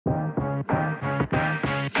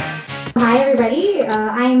Hi everybody,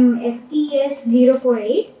 I'm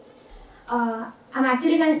STS048. I'm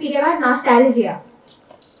actually going to speak about nostalgia.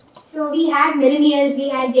 So we had millennials, we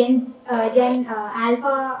had Gen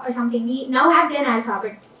Alpha or something. We now have Gen Alpha,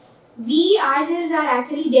 but we ourselves are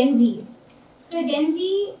actually Gen Z. So Gen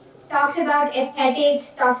Z talks about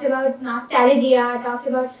aesthetics, talks about nostalgia, talks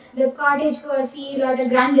about the cottagecore feel or the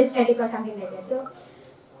grunge aesthetic or something like that. So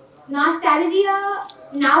nostalgia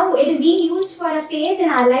now it is being used for a phase in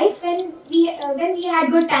our life when we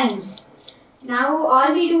had good times. Now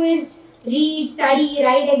all we do is read, study,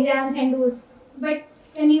 write exams and do. But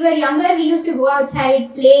when we were younger, we used to go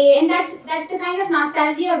outside, play, and that's the kind of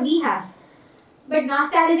nostalgia we have. But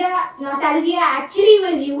nostalgia actually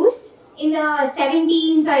was used in the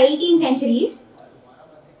 17th or 18th centuries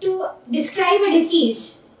to describe a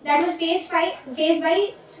disease that was faced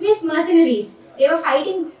by Swiss mercenaries. They were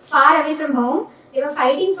fighting far away from home. They were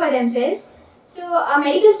fighting for themselves. So a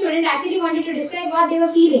medical student actually wanted to describe what they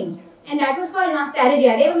were feeling, and that was called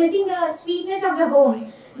nostalgia. They were missing the sweetness of the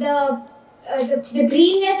home, the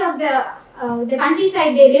greenness of the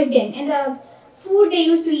countryside they lived in, and the food they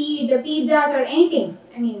used to eat, the pizzas or anything.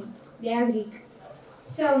 I mean, they are Greek.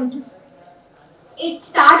 So it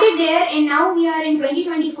started there, and now we are in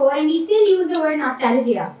 2024 and we still use the word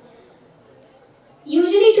nostalgia.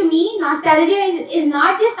 Usually to me, nostalgia is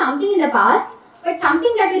not just something in the past, but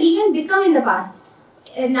something that will even become in the past.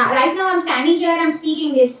 Right now I'm standing here, I'm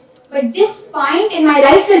speaking this, but this point in my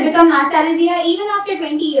life will become nostalgia even after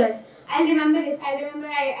 20 years. I'll remember this. I'll remember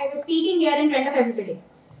I was speaking here in front of everybody.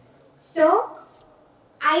 So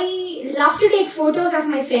I love to take photos of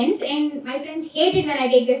my friends, and my friends hate it when I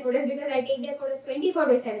take their photos because I take their photos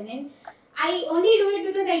 24/7. And I only do it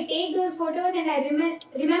because I take those photos and I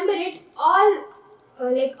remember it all,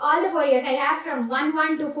 like all the 4 years I have from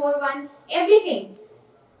 1-1 to 4-1, everything.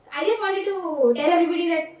 I just wanted to tell everybody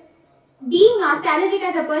that being nostalgic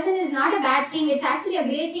as a person is not a bad thing. It's actually a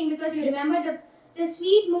great thing because you remember the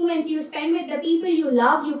sweet moments you spend with the people you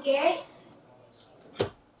love, you care.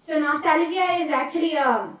 So nostalgia is actually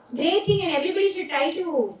a great thing and everybody should try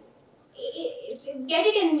to get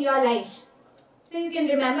it in your life so you can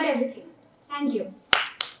remember everything. Thank you.